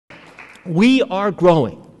We are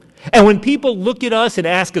growing. And when people look at us and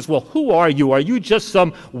ask us, well, who are you? Are you just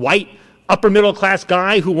some white upper middle class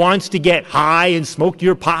guy who wants to get high and smoke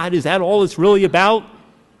your pot? Is that all it's really about?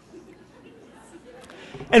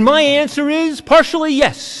 And my answer is partially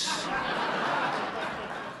yes.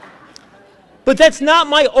 But that's not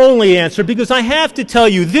my only answer, because I have to tell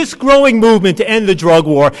you, this growing movement to end the drug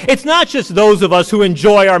war, it's not just those of us who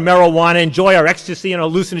enjoy our marijuana, enjoy our ecstasy and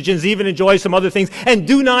hallucinogens, even enjoy some other things, and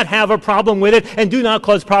do not have a problem with it, and do not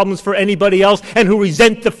cause problems for anybody else, and who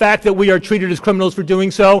resent the fact that we are treated as criminals for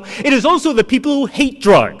doing so. It is also the people who hate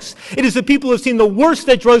drugs. It is the people who have seen the worst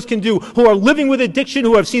that drugs can do, who are living with addiction,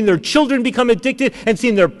 who have seen their children become addicted, and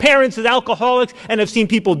seen their parents as alcoholics, and have seen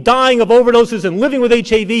people dying of overdoses and living with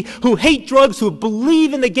HIV, who hate drugs, who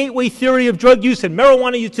believe in the gateway theory of drug use and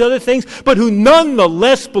marijuana use and other things, but who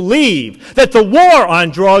nonetheless believe that the war on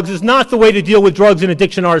drugs is not the way to deal with drugs and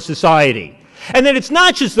addiction in our society. And that it's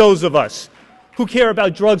not just those of us who care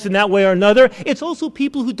about drugs in that way or another, it's also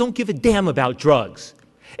people who don't give a damn about drugs.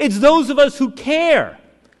 It's those of us who care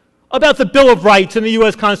about the Bill of Rights and the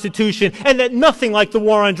U.S. Constitution, and that nothing like the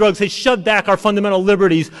war on drugs has shoved back our fundamental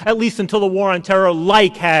liberties, at least until the war on terror,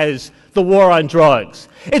 like has the war on drugs.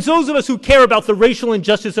 It's those of us who care about the racial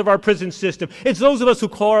injustice of our prison system. It's those of us who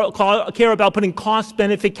care about putting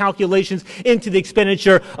cost-benefit calculations into the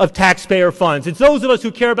expenditure of taxpayer funds. It's those of us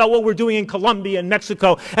who care about what we're doing in Colombia and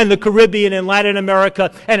Mexico and the Caribbean and Latin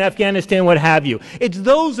America and Afghanistan, what have you. It's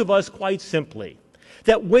those of us, quite simply,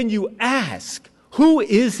 that when you ask, who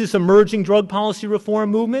is this emerging drug policy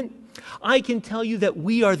reform movement? I can tell you that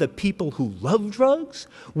we are the people who love drugs,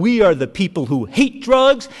 we are the people who hate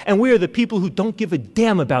drugs, and we are the people who don't give a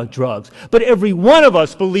damn about drugs. But every one of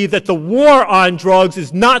us believe that the war on drugs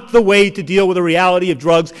is not the way to deal with the reality of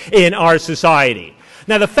drugs in our society.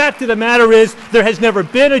 Now, the fact of the matter is, there has never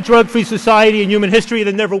been a drug-free society in human history, and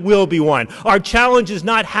there never will be one. Our challenge is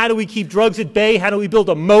not how do we keep drugs at bay, how do we build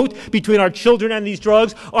a moat between our children and these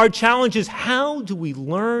drugs. Our challenge is how do we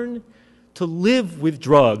learn to live with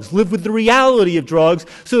drugs, live with the reality of drugs,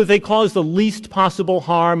 so that they cause the least possible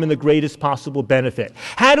harm and the greatest possible benefit.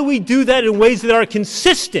 How do we do that in ways that are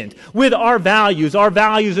consistent with our values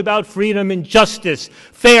about freedom and justice,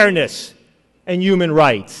 fairness, and human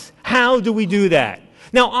rights? How do we do that?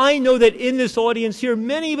 Now, I know that in this audience here,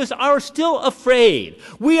 many of us are still afraid.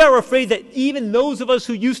 We are afraid that even those of us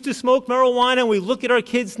who used to smoke marijuana, and we look at our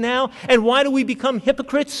kids now, and why do we become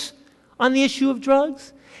hypocrites on the issue of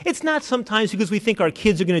drugs? It's not sometimes because we think our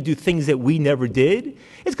kids are going to do things that we never did.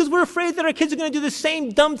 It's because we're afraid that our kids are going to do the same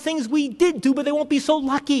dumb things we did do, but they won't be so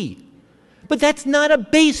lucky. But that's not a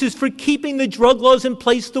basis for keeping the drug laws in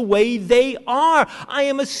place the way they are. I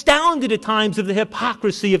am astounded at times of the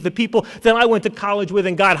hypocrisy of the people that I went to college with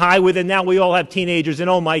and got high with, and now we all have teenagers, and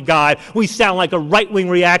oh my God, we sound like a right-wing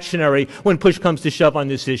reactionary when push comes to shove on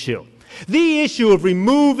this issue. The issue of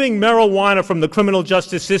removing marijuana from the criminal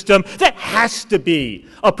justice system, that has to be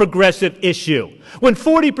a progressive issue. When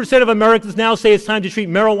 40% of Americans now say it's time to treat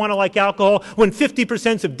marijuana like alcohol, when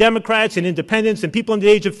 50% of Democrats and independents and people under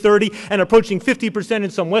the age of 30 and approaching 50% in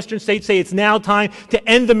some Western states say it's now time to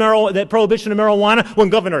end the prohibition of marijuana, when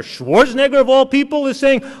Governor Schwarzenegger, of all people, is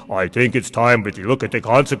saying, I think it's time, but you look at the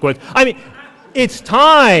consequence. I mean, it's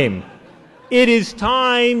time. It is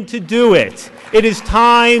time to do it. It is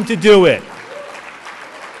time to do it.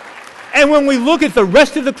 And when we look at the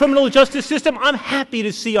rest of the criminal justice system, I'm happy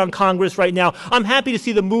to see on Congress right now, I'm happy to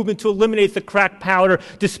see the movement to eliminate the crack powder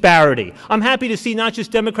disparity. I'm happy to see not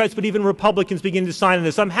just Democrats, but even Republicans begin to sign on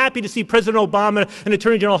this. I'm happy to see President Obama and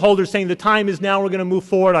Attorney General Holder saying the time is now, we're going to move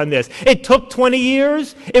forward on this. It took 20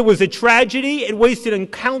 years. It was a tragedy. It wasted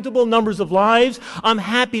uncountable numbers of lives. I'm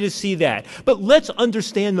happy to see that. But let's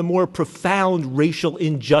understand the more profound racial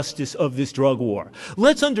injustice of this drug war.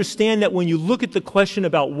 Let's understand that when you look at the question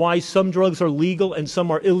about why some drugs are legal and some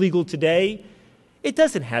are illegal today, it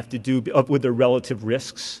doesn't have to do with their relative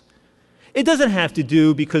risks. It doesn't have to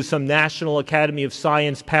do because some National Academy of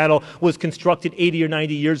Science panel was constructed 80 or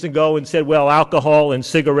 90 years ago and said, well, alcohol and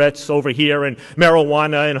cigarettes over here and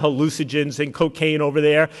marijuana and hallucinogens and cocaine over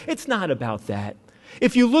there. It's not about that.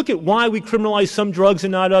 If you look at why we criminalize some drugs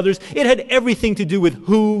and not others, it had everything to do with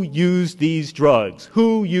who used these drugs.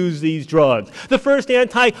 Who used these drugs? The first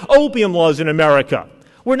anti-opium laws in America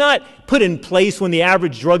were not put in place when the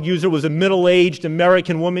average drug user was a middle-aged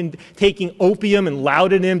American woman taking opium and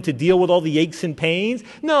laudanum to deal with all the aches and pains.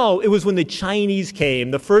 No, it was when the Chinese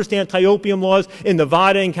came. The first anti-opium laws in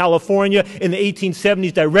Nevada and California in the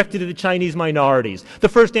 1870s directed at the Chinese minorities. The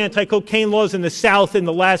first anti-cocaine laws in the South in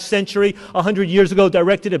the last century, 100 years ago,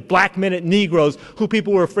 directed at black men and Negroes who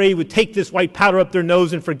people were afraid would take this white powder up their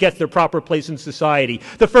nose and forget their proper place in society.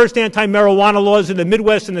 The first anti-marijuana laws in the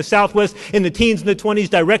Midwest and the Southwest in the teens and the 20s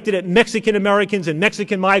directed at Mexican Americans and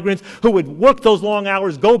Mexican migrants who would work those long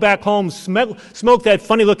hours, go back home, smoke that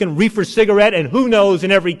funny-looking reefer cigarette, and who knows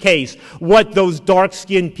in every case what those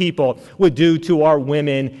dark-skinned people would do to our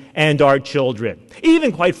women and our children.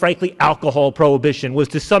 Even, quite frankly, alcohol prohibition was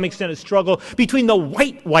to some extent a struggle between the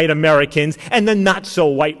white Americans and the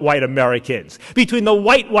not-so-white Americans. Between the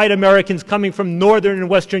white Americans coming from Northern and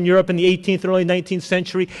Western Europe in the 18th and early 19th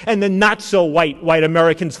century and the not-so-white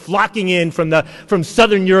Americans flocking in from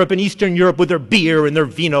Southern Europe and Eastern Europe with their beer and their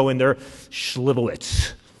vino and their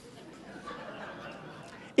Schlivowitz.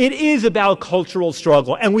 It is about cultural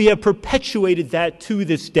struggle, and we have perpetuated that to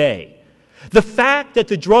this day. The fact that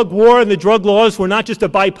the drug war and the drug laws were not just a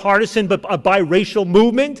bipartisan but a biracial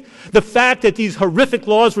movement, the fact that these horrific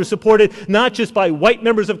laws were supported not just by white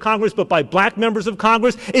members of Congress but by black members of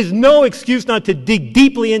Congress is no excuse not to dig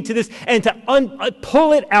deeply into this and to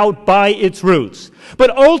pull it out by its roots. But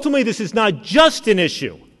ultimately, this is not just an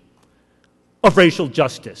issue of racial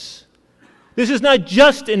justice. This is not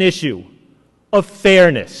just an issue of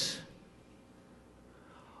fairness.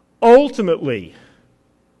 Ultimately,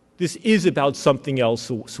 this is about something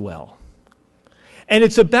else as well. And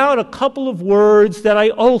it's about a couple of words that I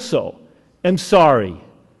also am sorry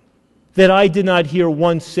that I did not hear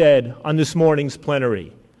once said on this morning's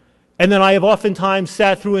plenary. And then I have oftentimes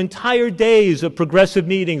sat through entire days of progressive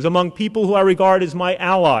meetings among people who I regard as my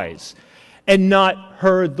allies and not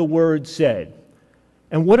heard the word said.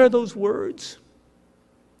 And what are those words?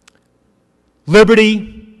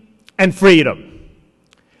 Liberty and freedom.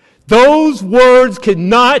 Those words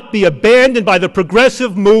cannot be abandoned by the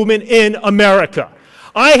progressive movement in America.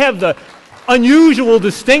 I have the unusual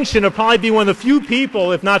distinction of probably being one of the few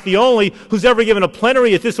people, if not the only, who's ever given a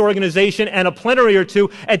plenary at this organization and a plenary or two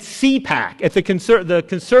at CPAC, at the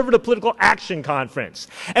Conservative Political Action Conference.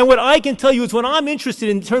 And what I can tell you is what I'm interested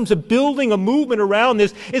in terms of building a movement around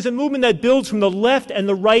this is a movement that builds from the left and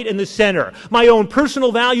the right and the center. My own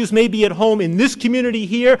personal values may be at home in this community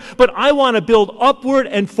here, but I want to build upward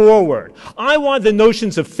and forward. I want the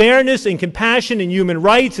notions of fairness and compassion and human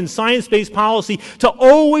rights and science-based policy to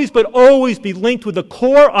always, but always be linked with the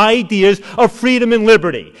core ideas of freedom and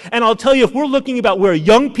liberty. And I'll tell you, if we're looking about where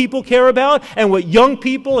young people care about and what young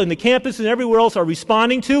people in the campus and everywhere else are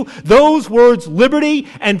responding to, those words, liberty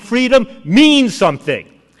and freedom, mean something.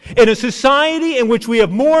 In a society in which we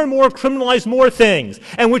have more and more criminalized more things,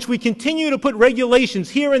 and which we continue to put regulations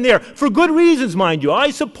here and there, for good reasons, mind you, I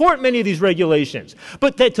support many of these regulations,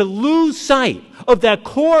 but that to lose sight of that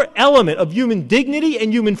core element of human dignity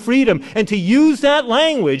and human freedom, and to use that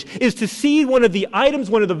language is to see one of the items,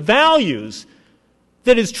 one of the values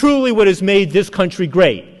that is truly what has made this country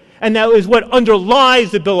great. And that is what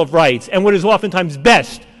underlies the Bill of Rights and what is oftentimes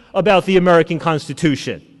best about the American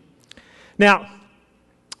Constitution. Now,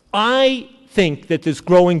 I think that this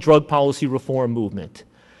growing drug policy reform movement,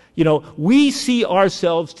 we see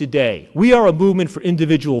ourselves today. We are a movement for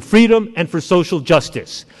individual freedom and for social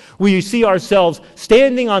justice. We see ourselves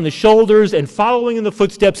standing on the shoulders and following in the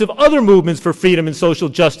footsteps of other movements for freedom and social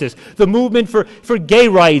justice. The movement for gay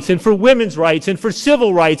rights and for women's rights and for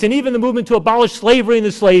civil rights, and even the movement to abolish slavery and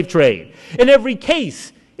the slave trade. In every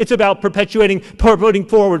case, it's about putting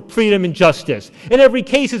forward freedom and justice. In every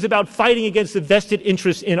case, it's about fighting against the vested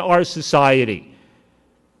interests in our society.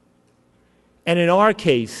 And in our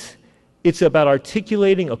case, it's about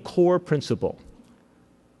articulating a core principle.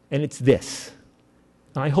 And it's this.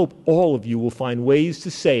 And I hope all of you will find ways to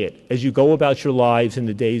say it as you go about your lives in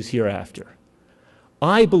the days hereafter.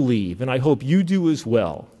 I believe, and I hope you do as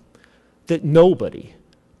well, that nobody,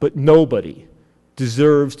 but nobody,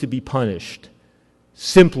 deserves to be punished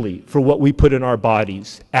simply for what we put in our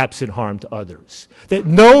bodies, absent harm to others. That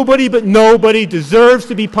nobody but nobody deserves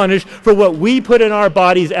to be punished for what we put in our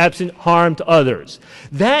bodies, absent harm to others.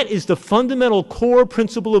 That is the fundamental core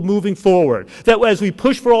principle of moving forward. That as we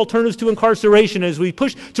push for alternatives to incarceration, as we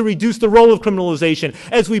push to reduce the role of criminalization,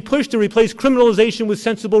 as we push to replace criminalization with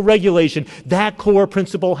sensible regulation, that core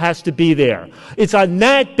principle has to be there. It's on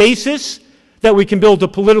that basis that we can build a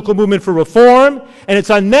political movement for reform, and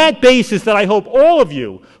it's on that basis that I hope all of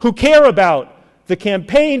you who care about the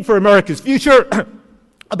campaign for America's future,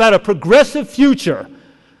 about a progressive future,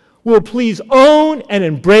 will please own and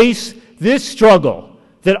embrace this struggle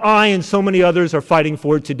that I and so many others are fighting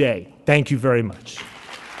for today. Thank you very much.